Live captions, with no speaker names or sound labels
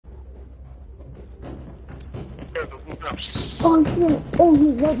Oh shit! Oh,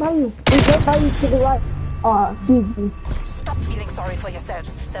 he's right by you. He's right by you to the right. GG. Stop feeling sorry for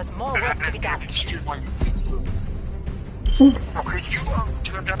yourselves. There's more work to be done.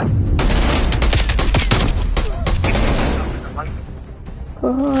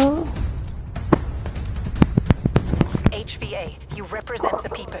 Uh-huh. HVA, you represent the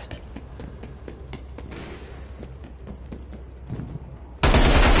people.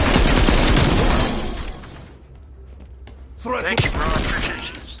 Thank you, bro. I appreciate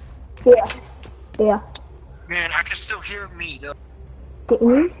you. Yeah. Yeah. Man, I can still hear me, though.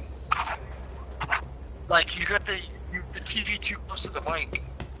 Me? Like, you got the TV too close to the mic.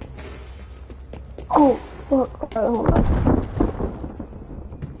 Oh, fuck. Alright, hold on.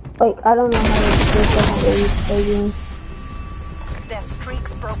 Wait, I don't know how to do this. Their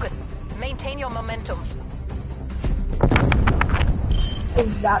streak's broken. Maintain your momentum.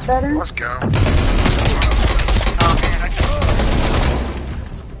 Is that better? Let's go. Oh, man, I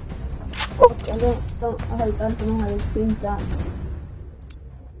Fuck, I don't know how to change that.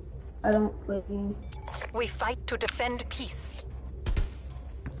 I don't play games. We fight to defend peace.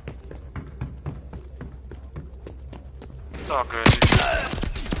 It's all good.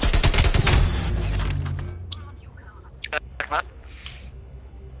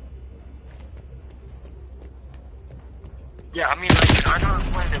 Yeah, I mean, like, I don't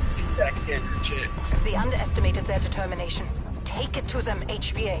plan to do that standard shit. We underestimated their determination. Take it to them,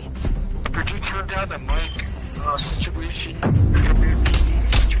 HVA. Could you turn down the mic situation? Situation?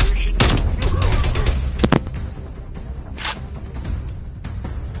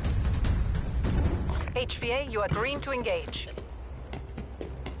 HVA, you are green to engage.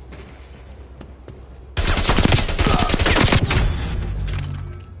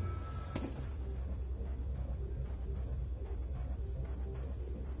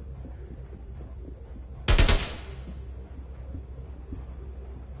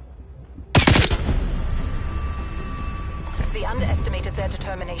 We underestimated their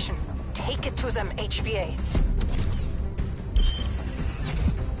determination. Take it to them, HVA.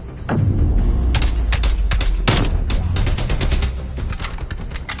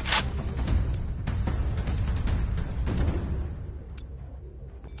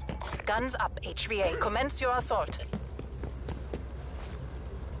 Guns up, HVA. Commence your assault.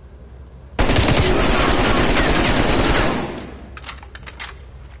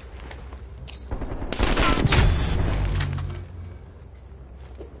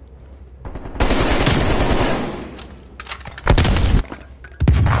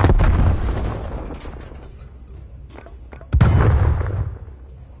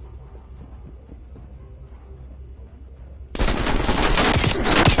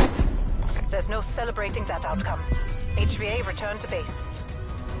 There's no celebrating that outcome. HVA, return to base.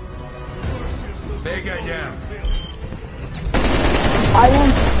 Mega down.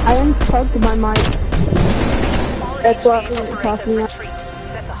 I unplugged my mic. All That's what HVA I'm operators talking about. retreat.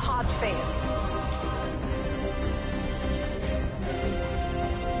 That's a hard fail.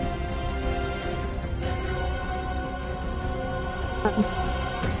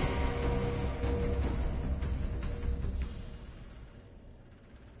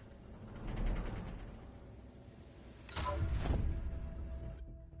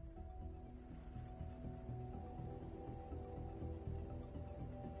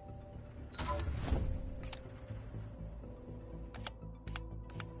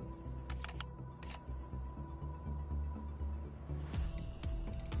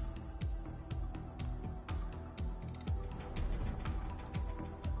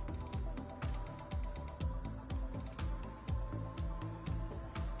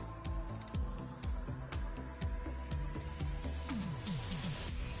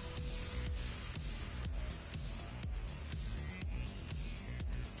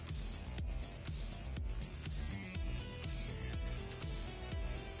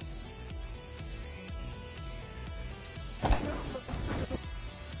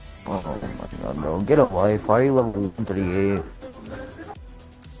 Oh my god, bro. Get a life. Why are you level 138?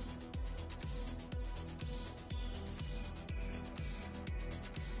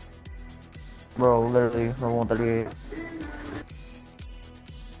 Bro, literally, level 138.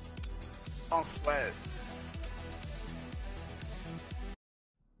 Don't sweat.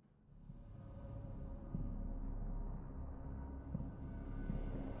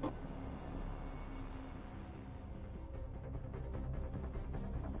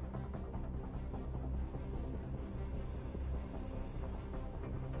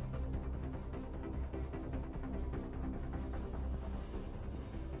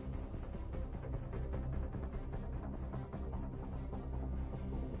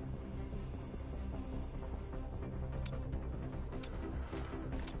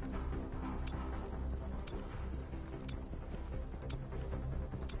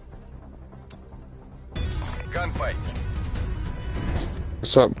 them fight.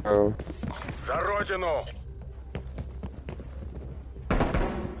 What's up, bro? За родину!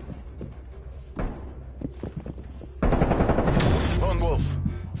 Lone Wolf,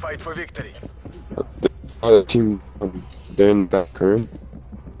 fight for victory. Other team, they're in the back room.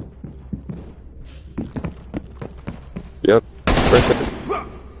 Yep, right there.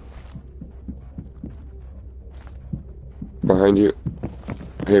 Behind you.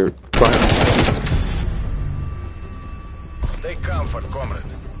 Here, behind. Take comfort, comrade.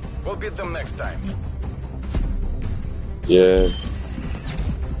 We'll beat them next time. Yeah.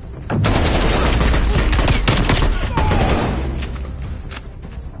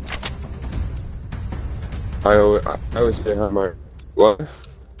 I always say hi, Mark. What?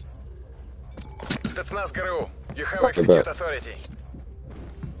 Spetsnaz ГРУ, you have execute authority.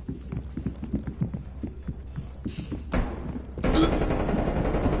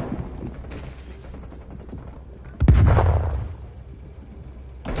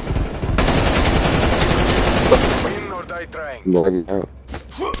 Win or die trying. Logging out.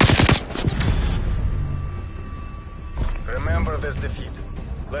 Remember this defeat.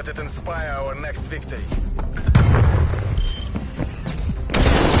 Let it inspire our next victory.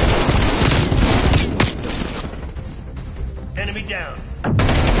 Enemy down.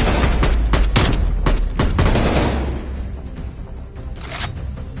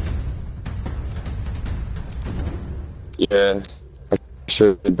 Yeah, I should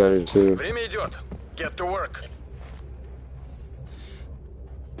have been better too. Время идет. Get to work.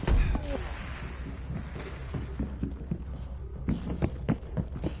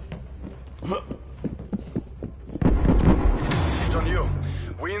 It's on you.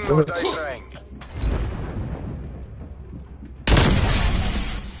 Win or die trying.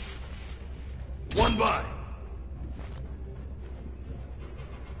 One by.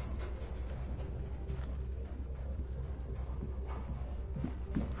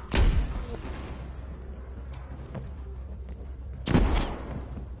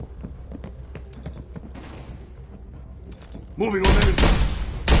 Moving on enemy.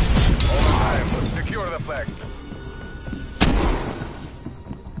 Overtime. Secure the flag.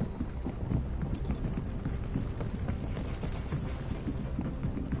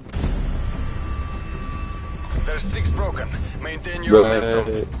 Their streak's broken. Maintain your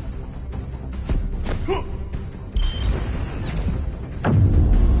momentum. Right.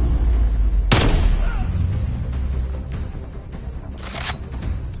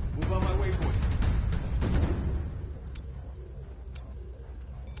 Move on my waypoint.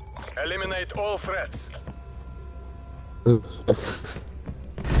 Eliminate all threats. Oh,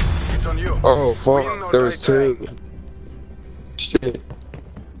 It's on you. fuck. Win or There die was two. trying. Shit.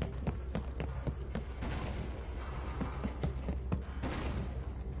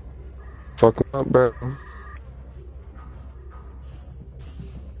 Fuck him up, bro.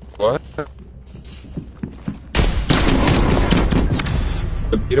 What?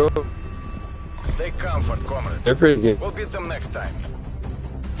 The beetle? Take comfort, comrade. They're pretty good. We'll beat them next time.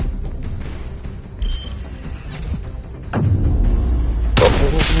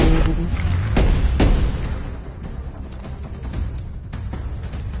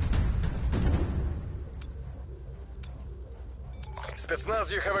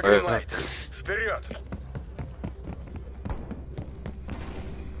 Spetsnaz, you have a green light. Вперед!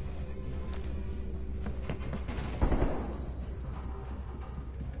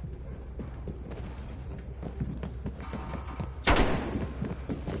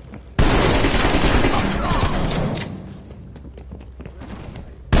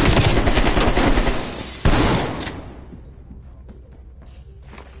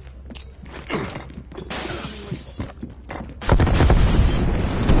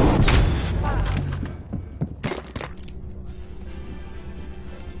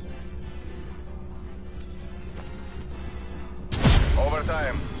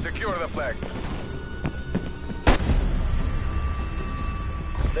 Overtime. Secure the flag.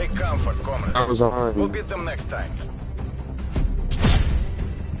 Take comfort, comrade. I was We'll on. beat them next time.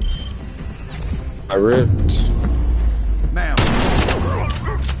 I ripped. Ma'am.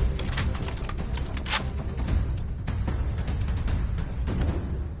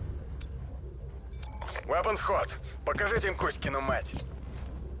 Weapons hot. Покажите им Кузькину мать.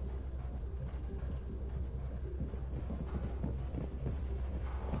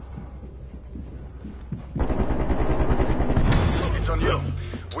 It's on you.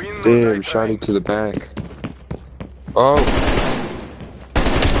 Win or die Damn, shot trying. it to the back. Oh,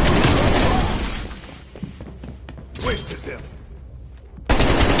 Wasted them.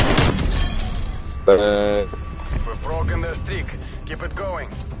 We've broken their streak. Keep it going.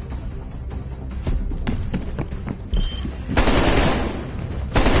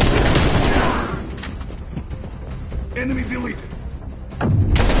 Enemy deleted.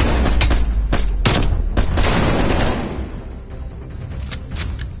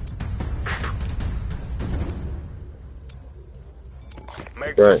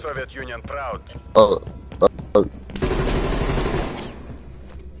 Make the Right. Soviet Union proud. Oh,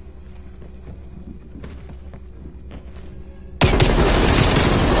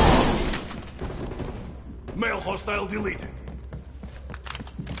 Male hostile deleted.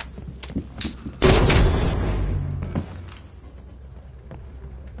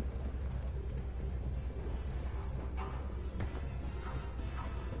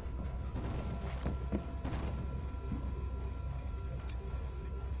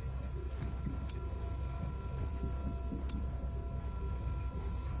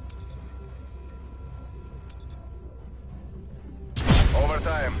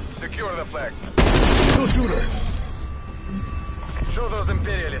 Overtime. Secure the flag. No shooter. Show those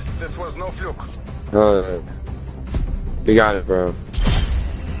imperialists this was no fluke. you got it, bro.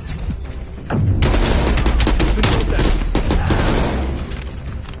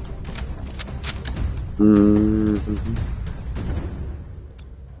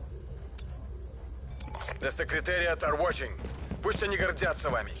 The Secretariat are watching. Пусть они гордятся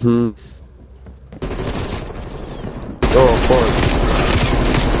вами. Oh, of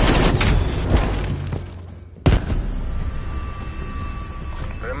course.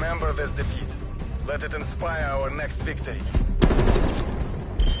 Remember this defeat. Let it inspire our next victory.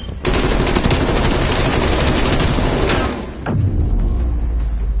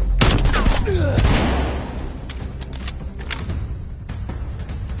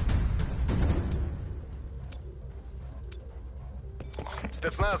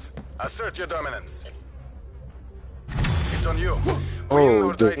 Spetsnaz, assert your dominance. It's on you. Win Oh,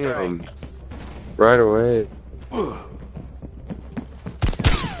 or die trying. damn. Right away.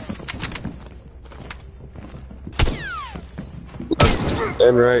 Left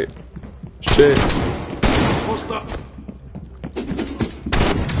and right. Shit. Hostile.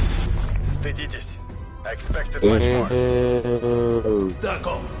 Стыдитесь. I expected much more. Damn.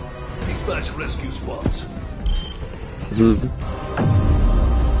 TACOM. Dispatch rescue squads.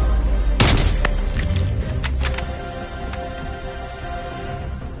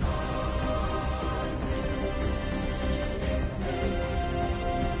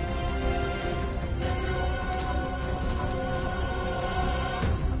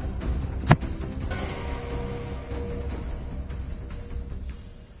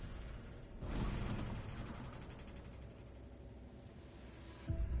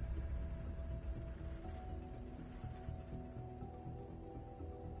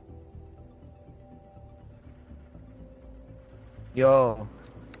 Yo.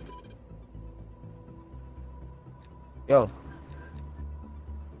 Yo.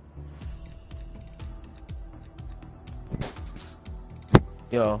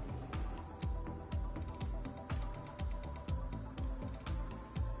 Yo.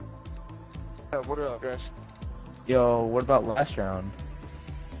 What up, guys? Yo, what about last round?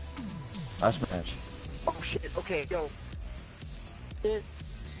 Last match. Oh shit, okay, yo.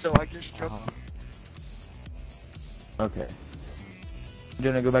 So I just jumped. Okay. I'm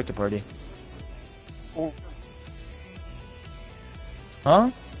gonna go back to party. Oh, Huh?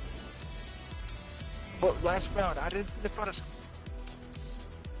 but last round, I didn't see the front of.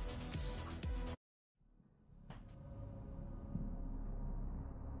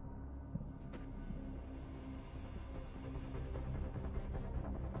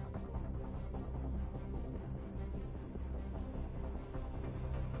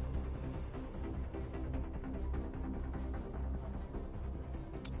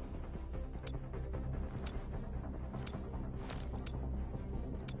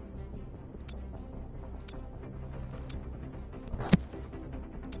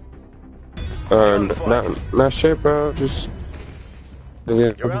 Not shit, bro. Just.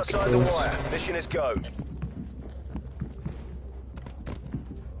 Yeah. You're outside the wire. Mission is go.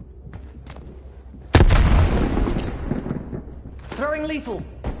 Throwing lethal.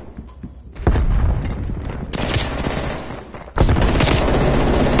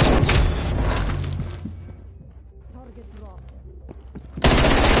 Target dropped.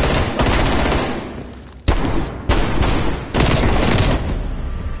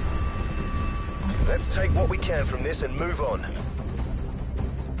 Let's take what we can from this and move on.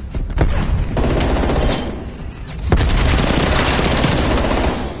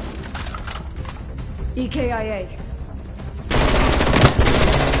 EKIA.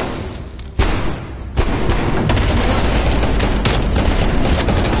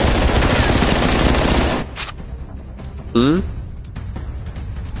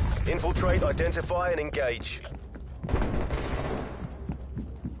 Infiltrate, identify, and engage.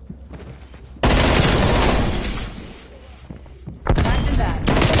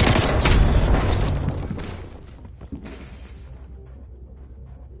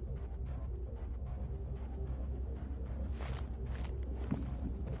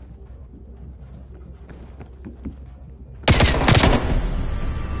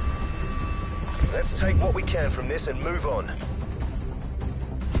 take what we can from this and move on.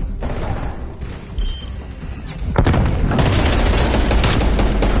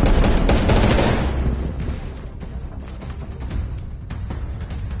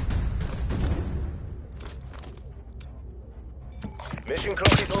 Mission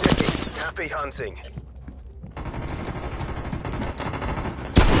clock is ticking. Happy hunting.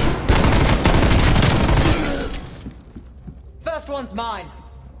 First one's mine.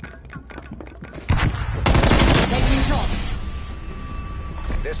 Taking shot.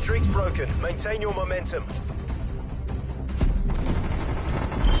 Their streak's broken. Maintain your momentum.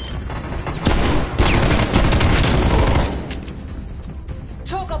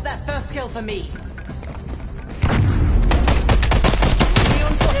 Chalk up that first kill for me.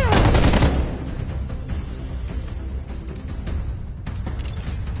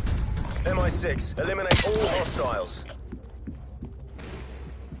 MI6, eliminate all hostiles.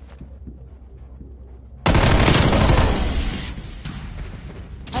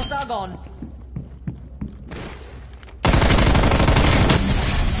 Hostile gone.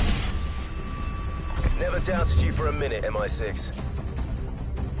 Never doubted you for a minute, MI6.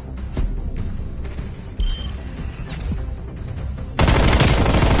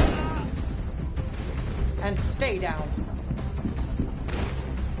 And stay down.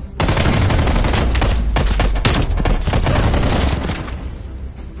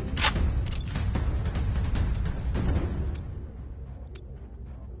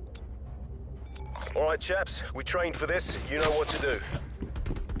 All right, chaps, we trained for this. You know what to do.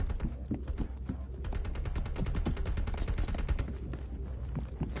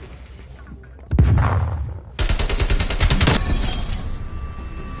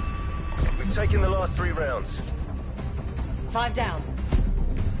 We've taken the last 3 rounds. 5 down.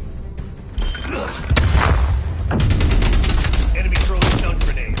 Enemy throwing stun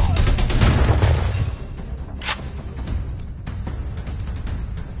grenade.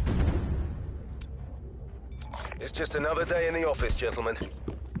 It's just another day in the office, gentlemen.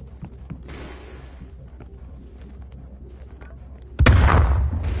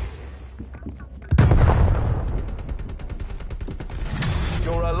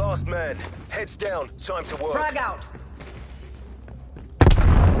 You're our last man. Heads down. Time to work. Frag out.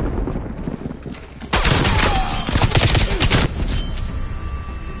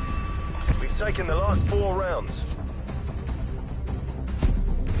 We've taken the last 4 rounds.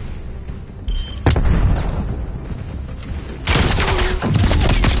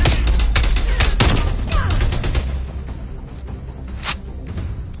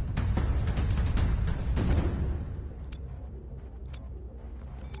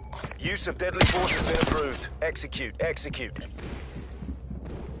 Use of deadly force has been approved. Execute, execute.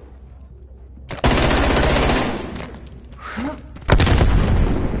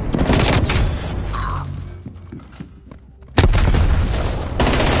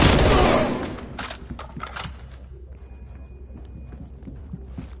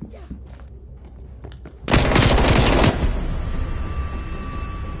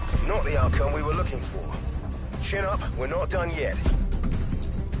 Not the outcome we were looking for. Chin up, we're not done yet.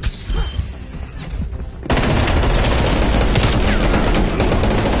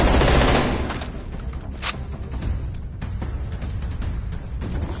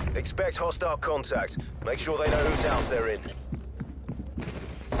 Expect hostile contact. Make sure they know whose house they're in.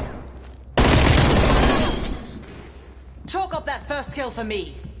 Chalk up that first kill for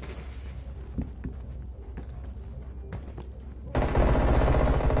me.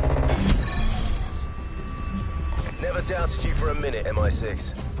 Never doubted you for a minute,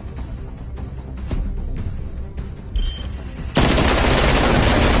 MI6.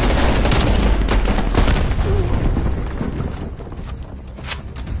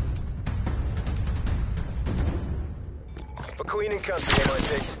 For Queen and Country,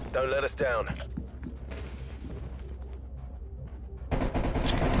 MI6, don't let us down.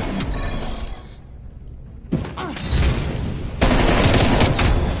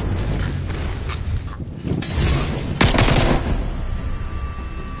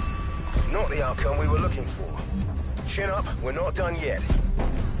 Not the outcome we were looking for. Chin up, we're not done yet.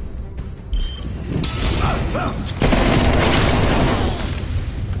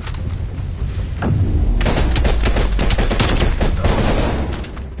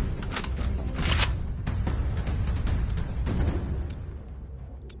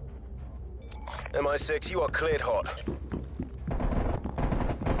 MI6, you are cleared hot.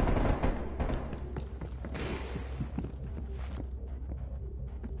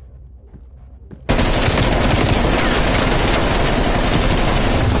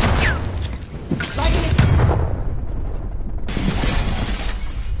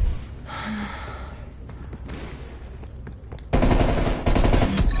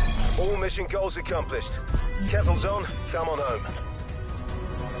 mission goals accomplished. Kettle's on, come on home.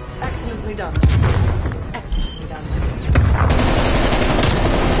 Excellently done. Excellently done.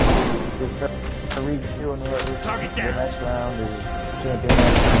 Target down. The next round is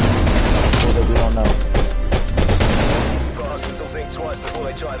so that we don't know. Bastards will think twice before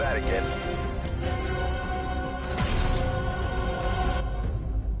they try that again.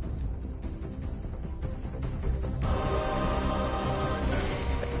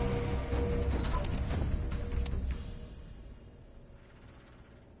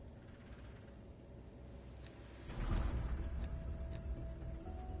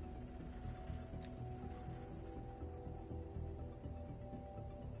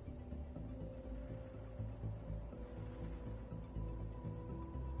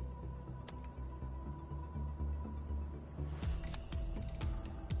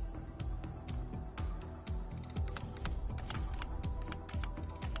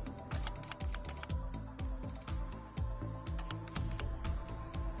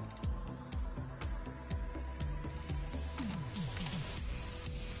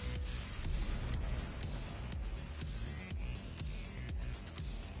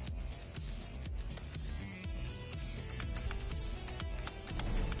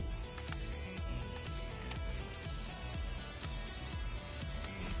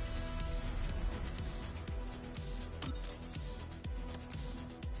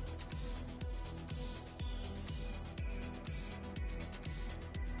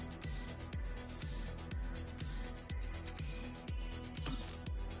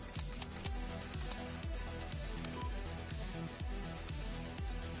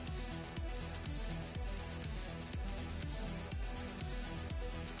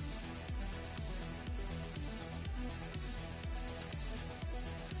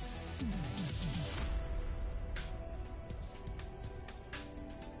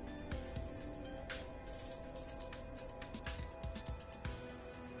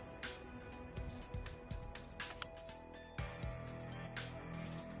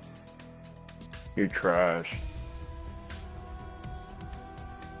 You're trash.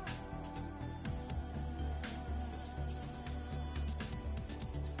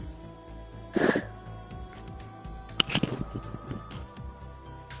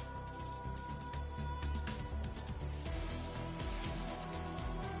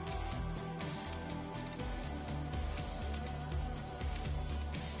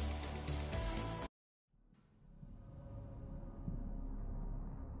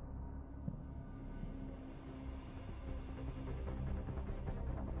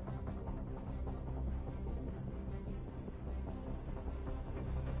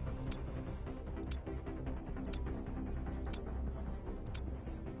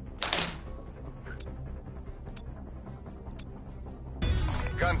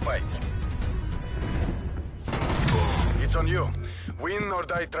 Gunfight. It's on you. Win or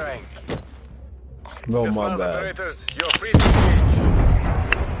die trying. No, my Spetsnaz bad. operators, you're free to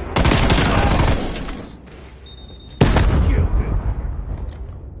engage.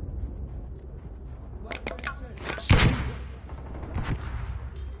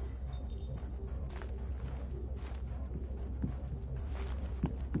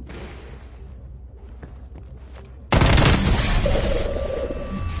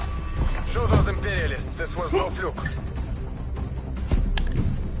 Show those imperialists this was no fluke.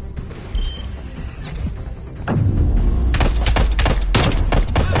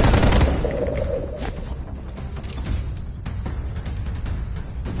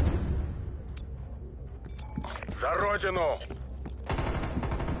 За родину!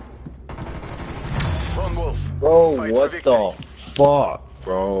 Lone Wolf. Bro, Fight what for victory. the fuck,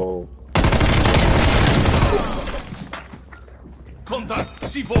 bro? Contact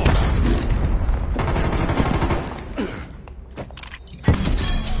C4.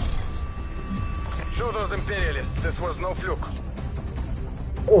 Show those imperialists this was no fluke.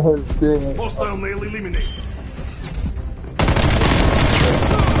 Oh, damn. Hostile male eliminated.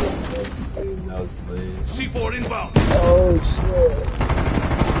 That was clean. C4 inbound. Oh,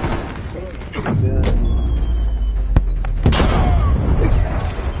 shit.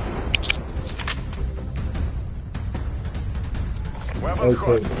 Weapons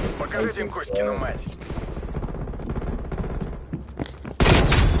hot. Покажите им Коськину мать.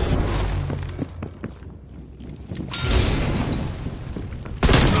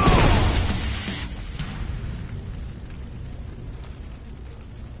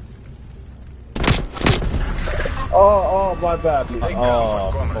 Oh, my bad. Big gun, Oh,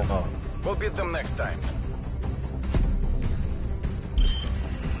 comrade. hold on. We'll beat them next time.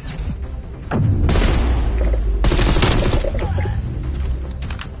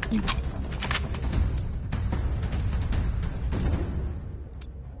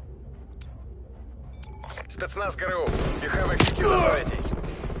 Спецназ ГРУ. You have execute authority.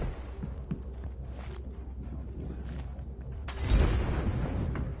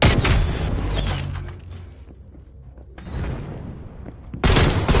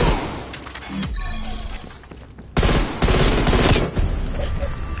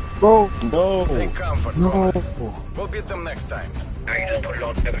 Bro, no. Take comfort, No. brother. We'll beat them next time. Now you just put it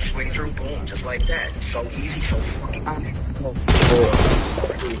all together, swing through, boom, just like that. So easy, so fucking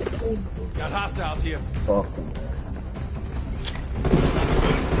Got hostiles here. Fuck.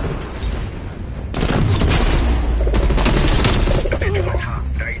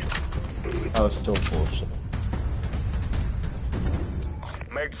 That was so bullshit.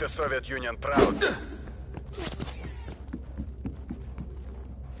 Make the Soviet Union proud.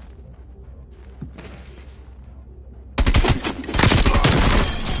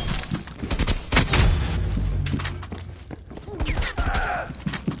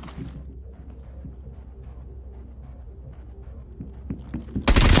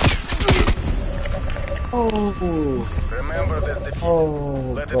 Oh. Remember this defeat.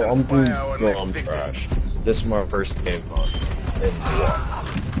 Oh. Let it Bro, I'm inspire doing. our Bro, next I'm victory. trash. This is my first game on. And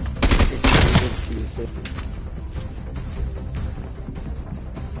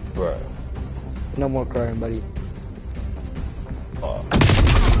Bro. No more crying, buddy. Oh.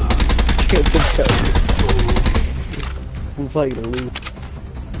 We're probably gonna lose.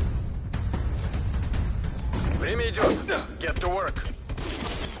 Время идет. Get to work.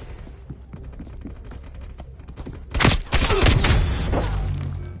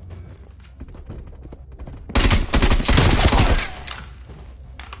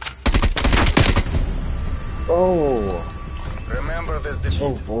 Oh. Remember this defeat.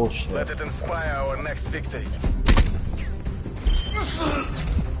 So bullshit. Let it inspire our next victory.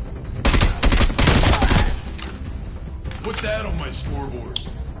 Put that on my scoreboard.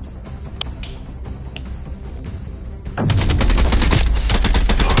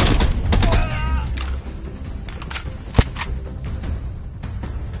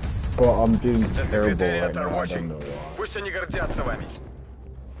 Bro, I'm doing The terrible Secretariat right are now. I watching. don't know why. Пусть они гордятся вами.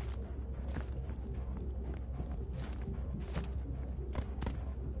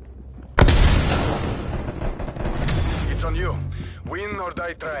 It's on you. Win or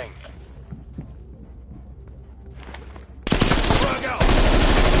die trying. Frag out!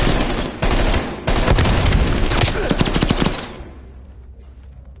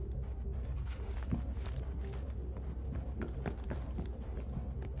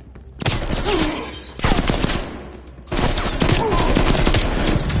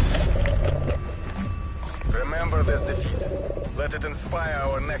 Remember this defeat. Let it inspire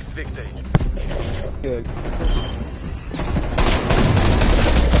our next victory. Good.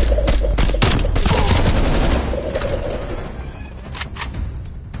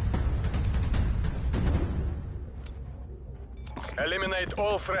 Eliminate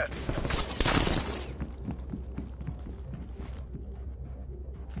all threats.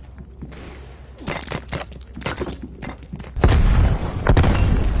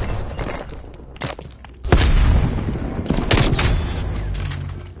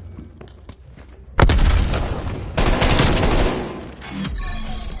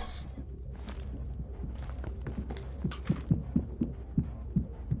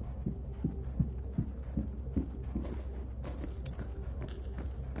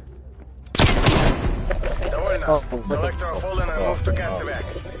 Довольно. Collector are fallen and move to Casevac.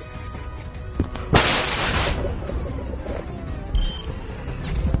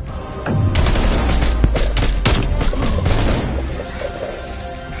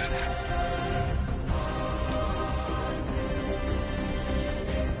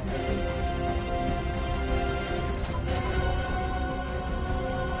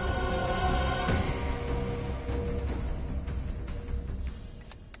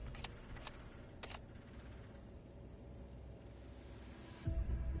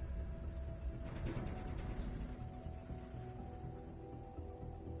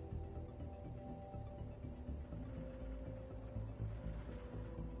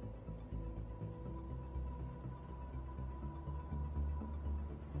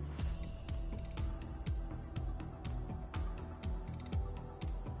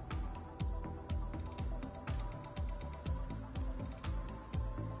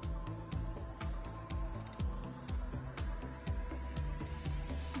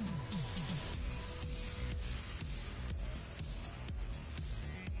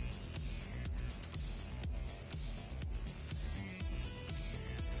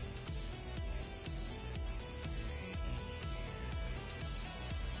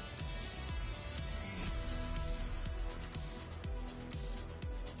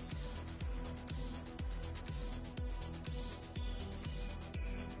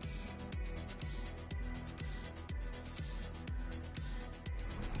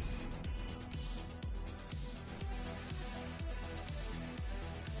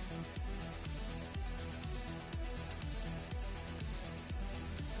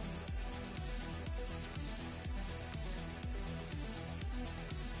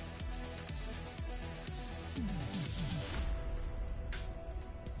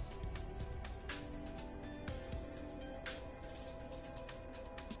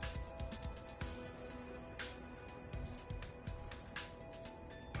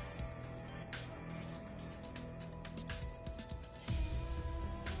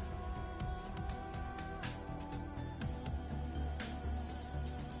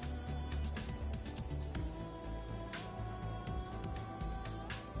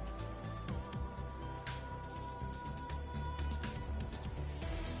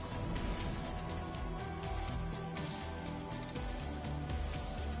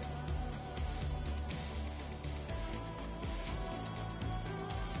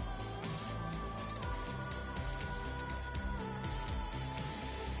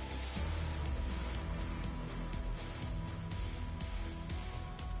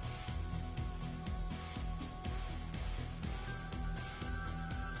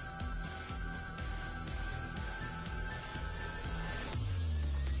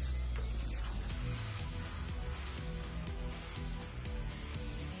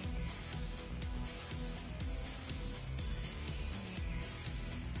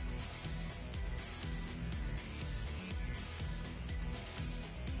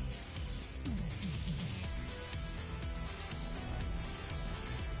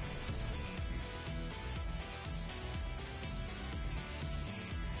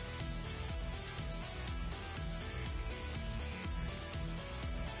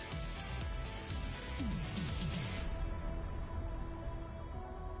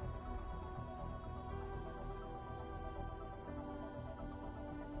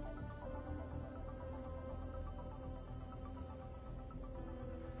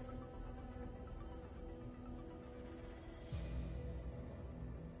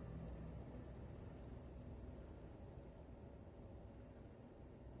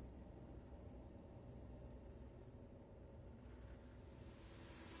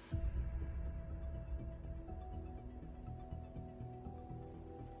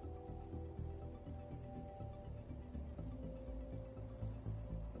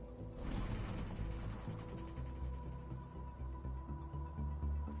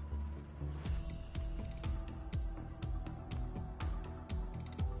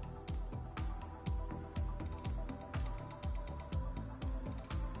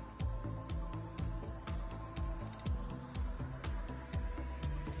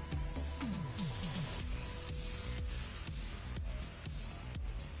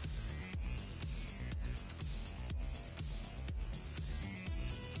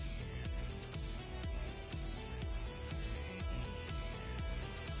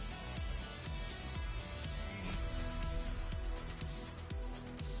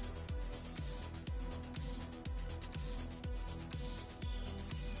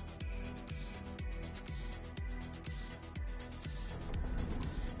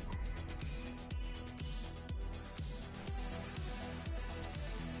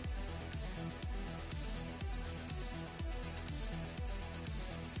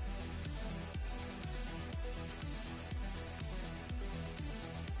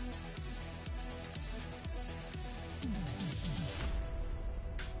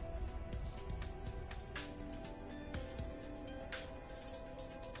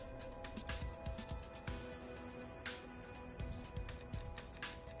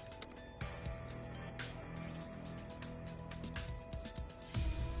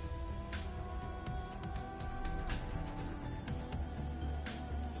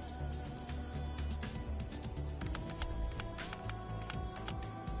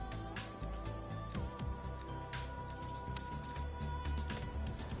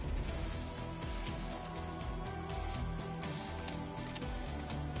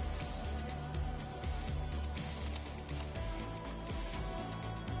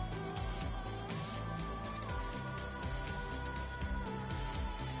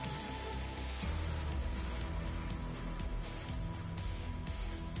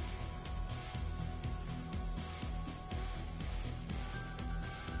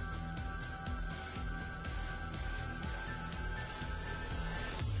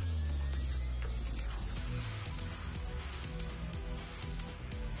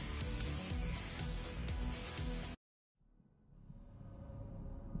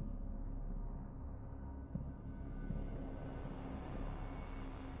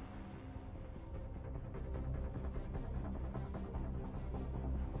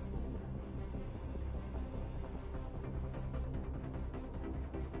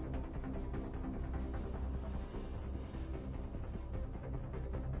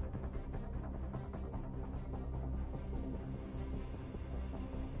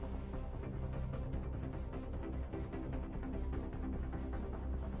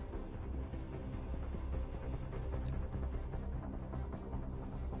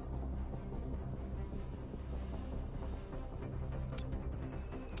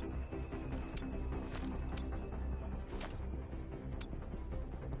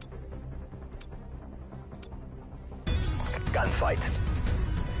 gunfight.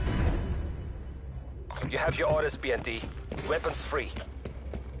 You have your orders, BND. Weapons free.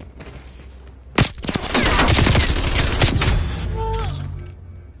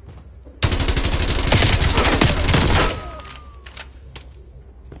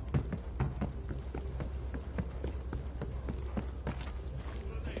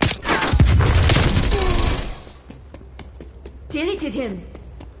 Deleted him.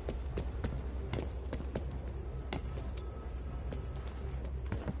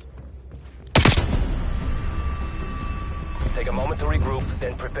 Take a moment to regroup,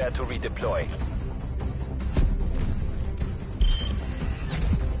 then prepare to redeploy.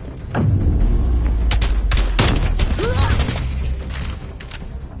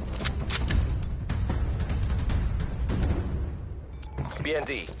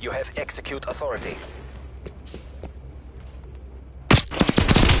 BND, you have execute authority.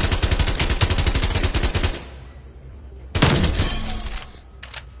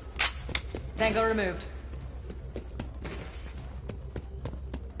 Tango removed.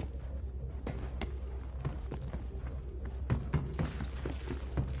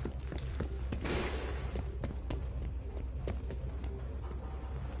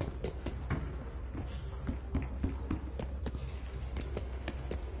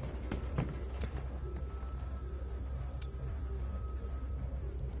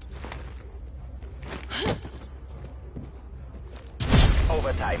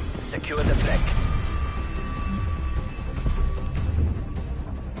 Overtime. Secure the flank.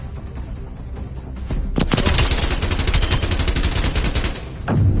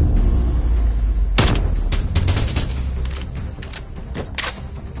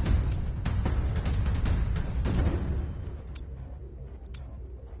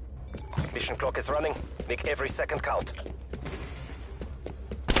 Mission clock is running. Make every second count.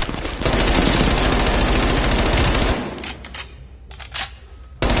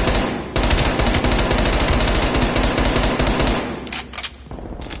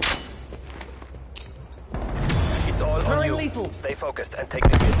 It's all on you. Lethal. Stay focused and take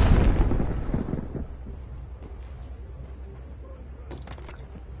the kill.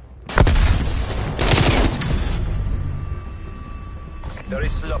 There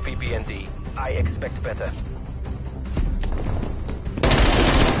is sloppy BND. I expect better.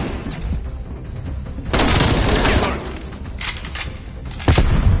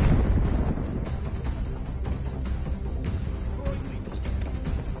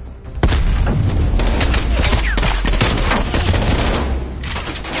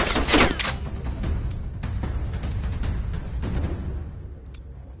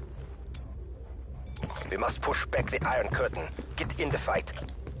 We must push back the Iron Curtain. Get in the fight.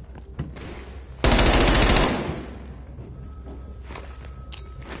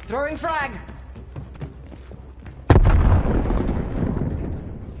 Throwing frag.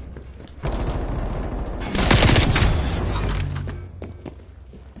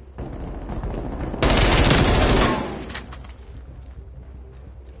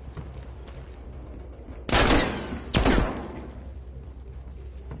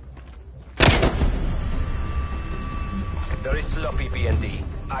 Very sloppy BND.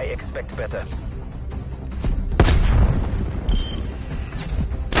 I expect better.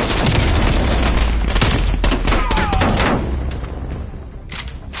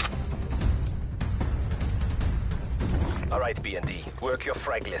 All right, BND. Work your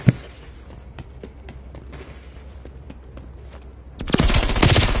frag lists.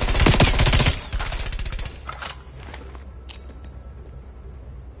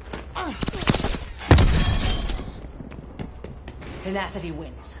 Tenacity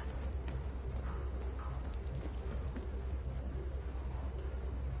wins.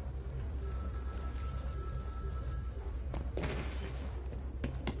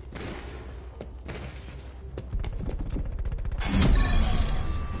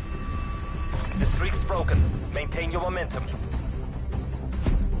 The streak's broken. Maintain your momentum.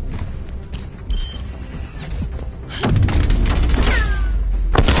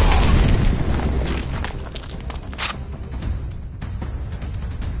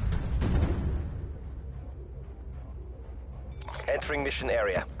 Entering mission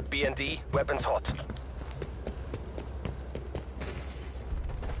area. BND, weapons hot.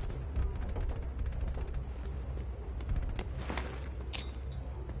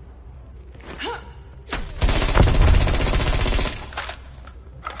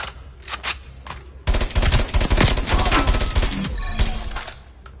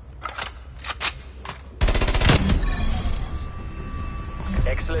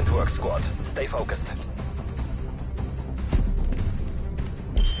 Excellent work, squad. Stay focused.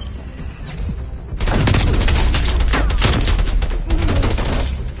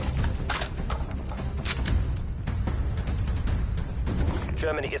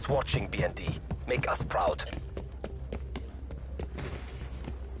 Germany is watching, BND. Make us proud.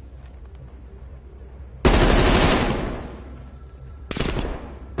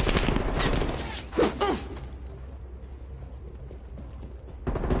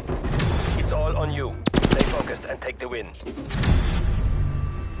 It's all on you. Stay focused and take the win.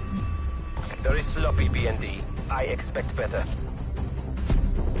 Very sloppy, BND. I expect better.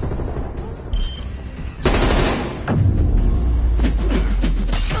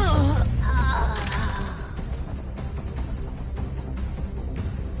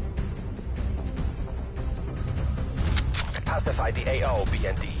 Pacify the AO,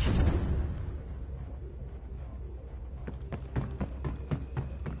 BND.